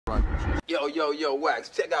Yo, Wax,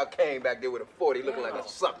 check out Kane back there with a 40 looking like a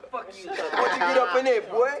sucker. Fuck you, son. Why don't you get up in there,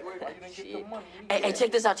 boy? Shit. Hey,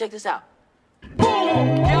 check this out.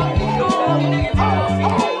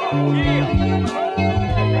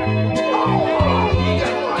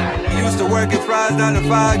 Used to working fries 9 to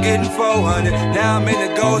 5, getting 400. Now I'm in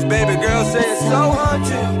the ghost, baby girl say it's so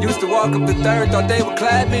haunted. Used to walk up the third, thought they would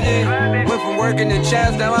clap me in. Went from working to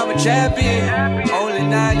champs, now I'm a champion. Only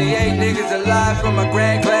 98 niggas alive from my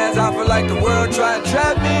grand class. I feel like the world trying to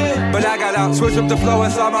trap me in. But I got out, switch up the flow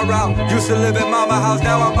and saw my route. Used to live in mama house,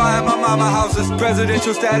 now I'm buying my mama houses.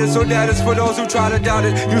 Presidential status, so that is for those who try to doubt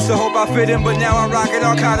it. Used to hope I fit in, but now I'm rocking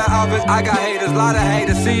all kind of outfits. I got haters, lot of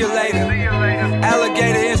haters, see you later.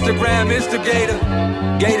 Alligator, Instagram, instigator.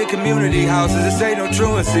 Gated community houses, this ain't no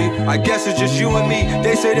truancy. I guess it's just you and me,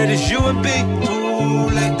 they say that it's you and B. Ooh,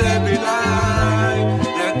 let there be light,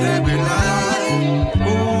 let there be light.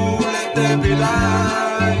 Ooh, let there be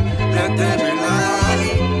light, let there be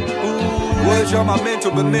light. Ooh, words on my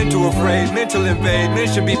mental, but mental afraid. Mental invade, men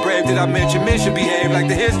should be brave, did I mention? Men should behave like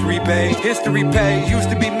the history page. History page, used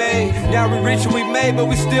to be made. Now we rich and we made, but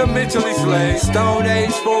we still mentally slaves. Stone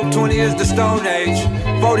age, 420 is the stone age.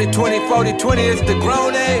 40-20 is the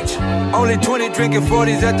grown age. Only 20 drinking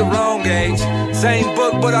 40s at the wrong age. Same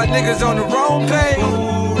book, but our niggas on the wrong page.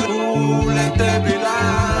 Ooh, let there be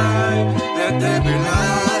light, let there be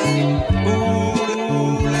light.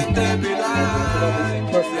 Ooh, let there be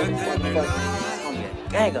light, let there be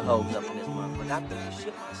light. Gang of hoes up in this motherfucker. I think you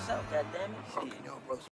shit myself, goddammit.